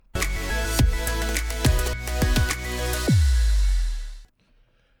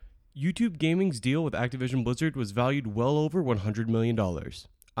YouTube Gaming's deal with Activision Blizzard was valued well over $100 million.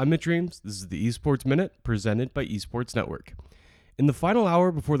 I'm Mitch Reams. This is the Esports Minute, presented by Esports Network. In the final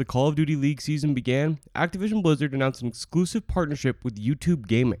hour before the Call of Duty League season began, Activision Blizzard announced an exclusive partnership with YouTube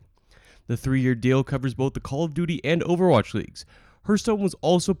Gaming. The 3-year deal covers both the Call of Duty and Overwatch leagues. Hearthstone was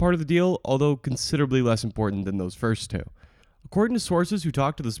also part of the deal, although considerably less important than those first two. According to sources who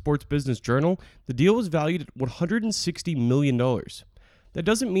talked to the Sports Business Journal, the deal was valued at $160 million. That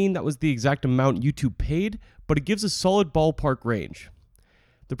doesn't mean that was the exact amount YouTube paid, but it gives a solid ballpark range.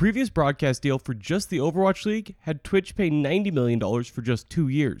 The previous broadcast deal for just the Overwatch League had Twitch pay $90 million for just 2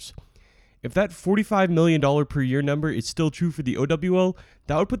 years. If that $45 million per year number is still true for the OWL,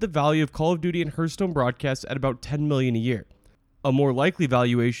 that would put the value of Call of Duty and Hearthstone broadcasts at about $10 million a year. A more likely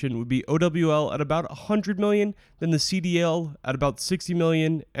valuation would be OWL at about $100 million, then the CDL at about $60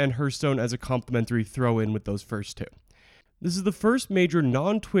 million, and Hearthstone as a complimentary throw-in with those first two. This is the first major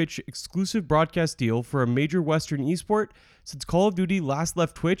non-Twitch exclusive broadcast deal for a major Western esport since Call of Duty last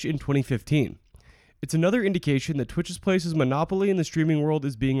left Twitch in 2015. It's another indication that Twitch's place as monopoly in the streaming world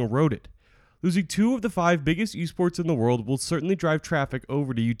is being eroded. Losing 2 of the 5 biggest esports in the world will certainly drive traffic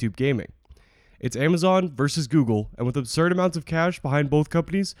over to YouTube Gaming. It's Amazon versus Google, and with absurd amounts of cash behind both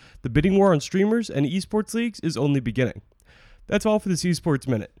companies, the bidding war on streamers and esports leagues is only beginning. That's all for this Esports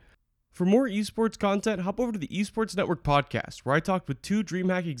Minute. For more esports content, hop over to the Esports Network podcast, where I talked with 2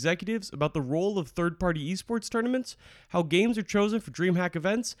 DreamHack executives about the role of third-party esports tournaments, how games are chosen for DreamHack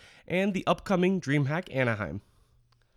events, and the upcoming DreamHack Anaheim.